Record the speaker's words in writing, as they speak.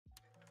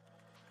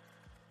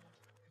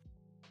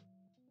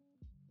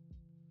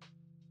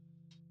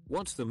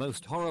What's the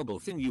most horrible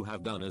thing you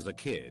have done as a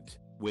kid,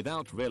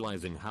 without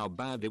realizing how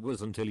bad it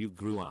was until you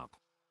grew up?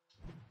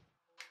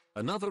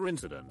 Another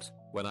incident,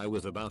 when I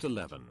was about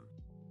 11.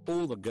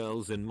 All the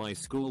girls in my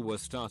school were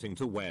starting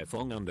to wear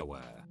thong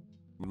underwear.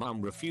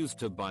 Mum refused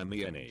to buy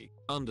me any,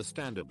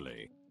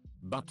 understandably.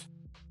 But,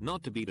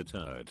 not to be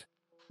deterred,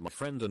 my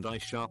friend and I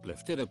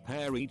shoplifted a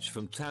pair each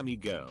from Tammy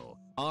Girl,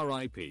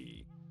 RIP.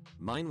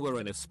 Mine were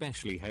an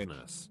especially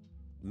heinous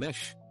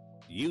mesh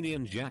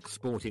Union Jack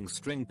sporting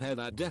string pair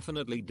that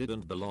definitely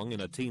didn't belong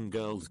in a teen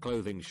girl's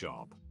clothing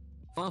shop.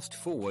 Fast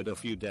forward a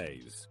few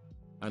days,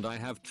 and I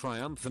have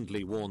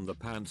triumphantly worn the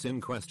pants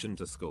in question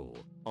to school,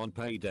 on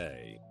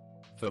payday.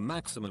 For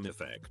maximum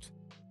effect.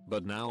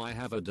 But now I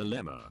have a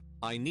dilemma.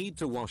 I need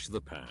to wash the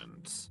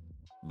pants,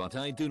 but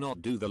I do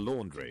not do the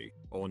laundry,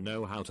 or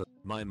know how to.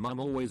 My mum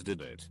always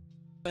did it.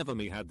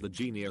 Everme had the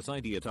genius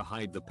idea to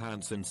hide the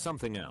pants in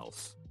something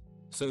else,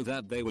 so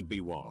that they would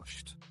be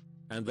washed,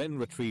 and then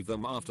retrieve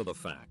them after the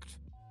fact.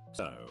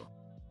 So,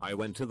 I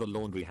went to the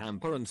laundry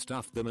hamper and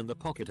stuffed them in the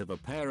pocket of a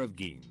pair of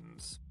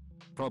jeans.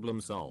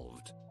 Problem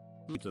solved.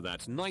 Later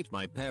that night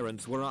my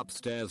parents were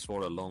upstairs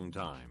for a long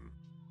time,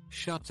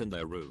 shut in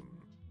their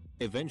room.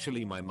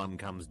 Eventually my mum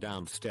comes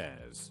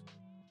downstairs,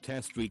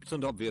 test-streaked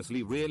and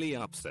obviously really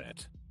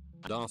upset,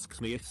 and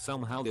asks me if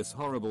somehow this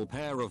horrible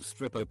pair of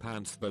stripper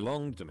pants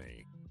belonged to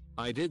me.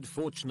 I did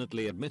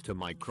fortunately admit to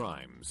my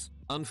crimes.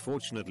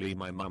 Unfortunately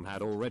my mum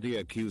had already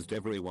accused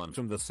everyone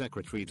from the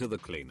secretary to the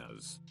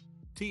cleaners.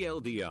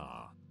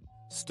 TLDR.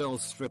 Stole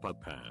stripper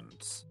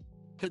pants.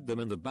 Hid them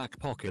in the back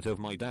pocket of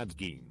my dad's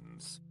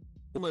jeans.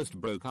 Almost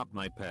broke up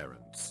my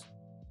parents.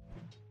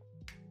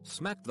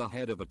 Smacked the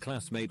head of a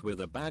classmate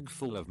with a bag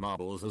full of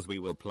marbles as we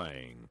were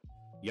playing.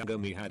 Younger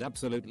me had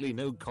absolutely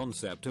no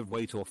concept of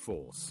weight or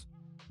force.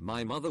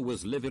 My mother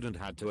was livid and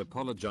had to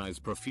apologize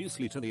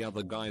profusely to the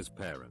other guy's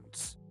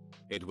parents.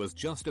 It was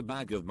just a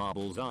bag of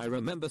marbles. I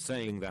remember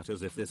saying that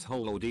as if this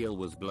whole ordeal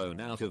was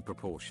blown out of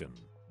proportion.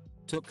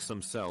 Took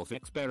some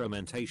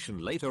self-experimentation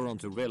later on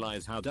to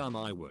realize how dumb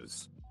I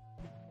was.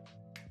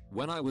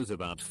 When I was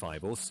about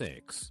 5 or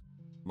 6,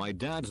 my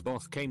dad's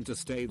boss came to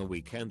stay the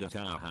weekend at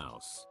our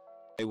house.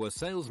 They were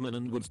salesmen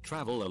and would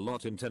travel a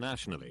lot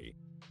internationally,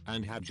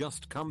 and had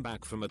just come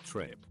back from a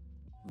trip.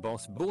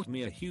 Boss bought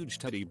me a huge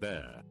teddy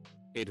bear.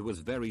 It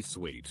was very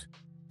sweet.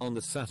 On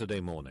the Saturday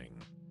morning,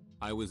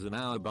 I was in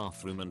our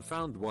bathroom and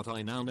found what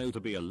I now know to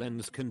be a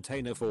lens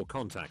container for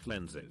contact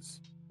lenses.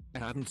 I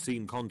hadn't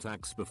seen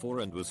contacts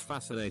before and was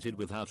fascinated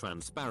with how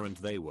transparent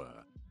they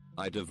were.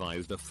 I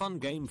devised a fun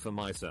game for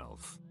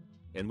myself,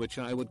 in which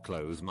I would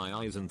close my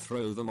eyes and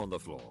throw them on the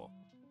floor,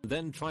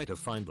 then try to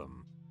find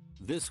them.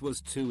 This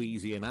was too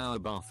easy in our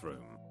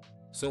bathroom,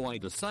 so I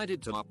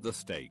decided to up the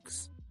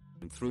stakes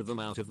and threw them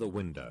out of the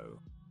window.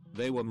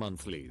 They were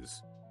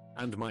monthlies,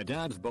 and my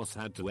dad's boss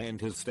had to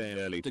end his stay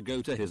early to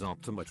go to his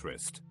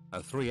optometrist, a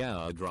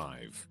 3-hour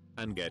drive,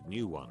 and get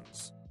new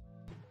ones.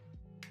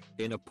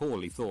 In a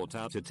poorly thought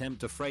out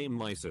attempt to frame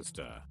my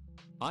sister,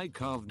 I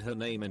carved her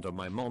name into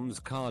my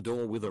mom's car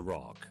door with a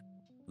rock.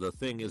 The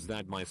thing is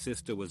that my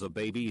sister was a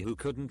baby who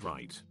couldn't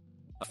write.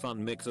 A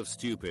fun mix of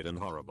stupid and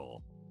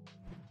horrible.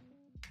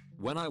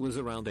 When I was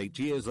around 8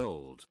 years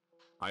old,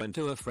 I went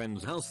to a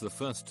friend's house the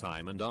first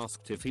time and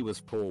asked if he was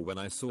poor. When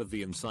I saw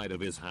the inside of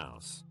his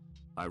house,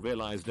 I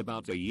realized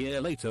about a year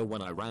later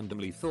when I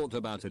randomly thought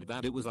about it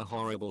that it was a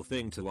horrible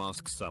thing to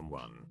ask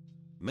someone.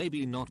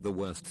 Maybe not the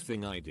worst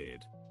thing I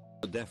did,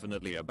 but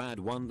definitely a bad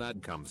one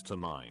that comes to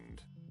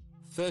mind.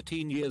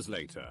 13 years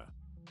later,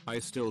 I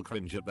still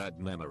cringe at that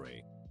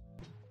memory.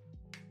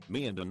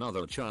 Me and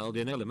another child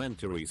in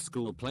elementary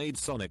school played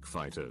Sonic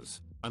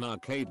Fighters, an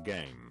arcade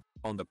game,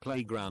 on the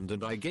playground,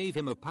 and I gave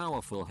him a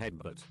powerful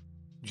headbutt,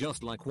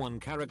 just like one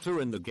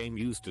character in the game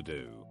used to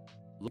do.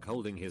 Like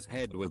holding his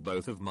head with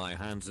both of my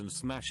hands and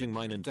smashing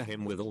mine into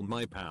him with all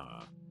my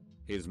power.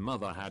 His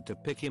mother had to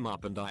pick him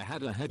up and I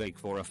had a headache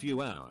for a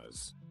few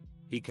hours.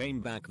 He came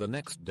back the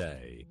next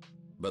day,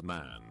 but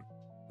man,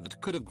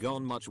 that could have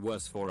gone much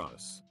worse for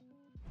us.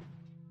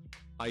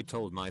 I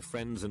told my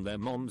friends and their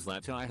moms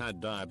that I had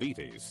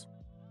diabetes,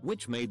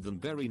 which made them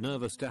very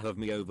nervous to have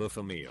me over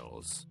for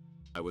meals.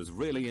 I was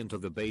really into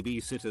the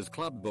Babysitter's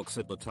Club books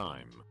at the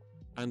time,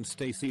 and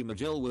Stacey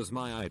Magellan was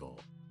my idol,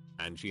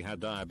 and she had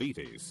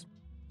diabetes.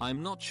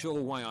 I'm not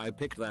sure why I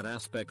picked that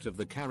aspect of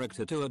the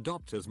character to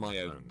adopt as my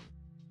own.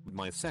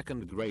 My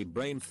second grade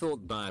brain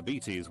thought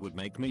diabetes would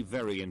make me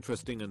very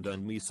interesting and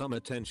earn me some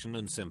attention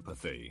and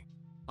sympathy.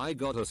 I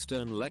got a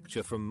stern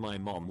lecture from my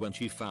mom when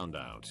she found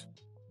out.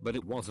 But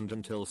it wasn't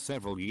until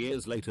several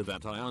years later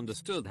that I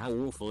understood how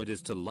awful it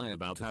is to lie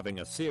about having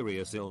a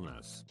serious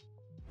illness.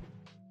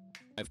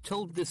 I've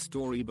told this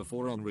story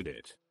before on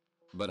Reddit,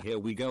 but here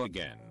we go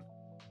again.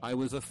 I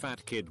was a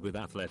fat kid with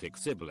athletic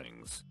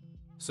siblings,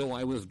 so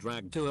I was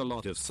dragged to a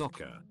lot of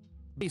soccer,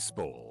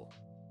 baseball,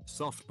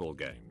 softball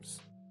games,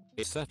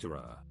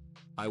 etc.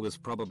 I was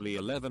probably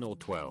 11 or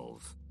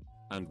 12,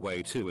 and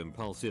way too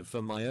impulsive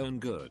for my own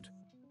good.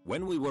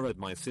 When we were at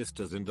my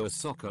sister's indoor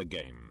soccer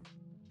game,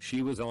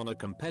 she was on a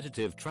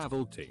competitive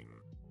travel team.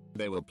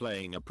 They were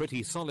playing a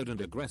pretty solid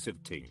and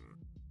aggressive team.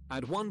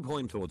 At one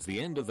point towards the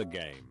end of the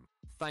game,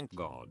 thank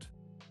God.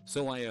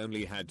 So I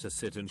only had to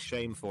sit in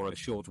shame for a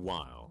short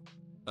while.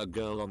 A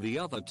girl on the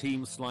other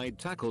team slide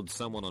tackled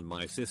someone on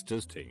my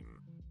sister's team.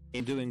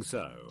 In doing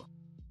so,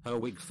 her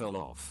wig fell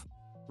off,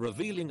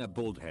 revealing a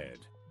bald head.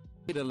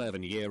 Did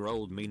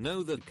 11-year-old me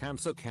know that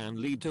cancer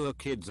can lead to a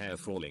kid's hair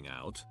falling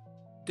out?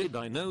 Did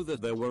I know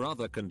that there were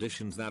other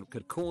conditions that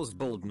could cause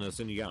baldness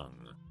in young,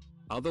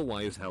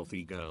 otherwise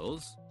healthy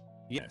girls?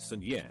 Yes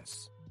and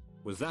yes.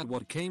 Was that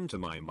what came to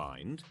my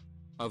mind?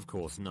 Of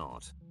course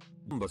not.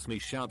 Me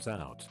shouts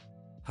out.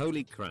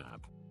 Holy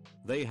crap.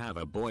 They have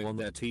a boy on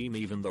their team,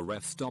 even the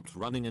ref stopped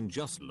running and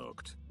just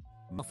looked.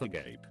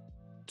 Muffagape.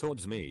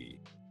 Towards me.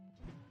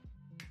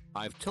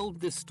 I've told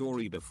this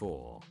story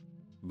before,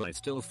 but I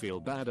still feel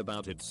bad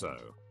about it. So,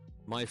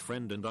 my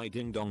friend and I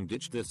ding dong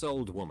ditched this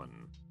old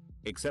woman.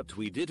 Except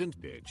we didn't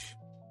ditch.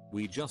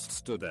 We just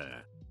stood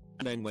there.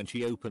 And then when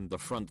she opened the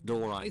front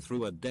door I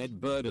threw a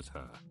dead bird at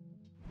her.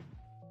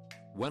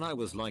 When I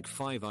was like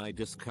 5 I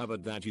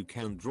discovered that you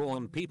can draw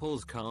on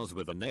people's cars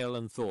with a nail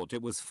and thought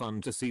it was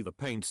fun to see the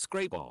paint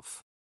scrape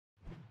off.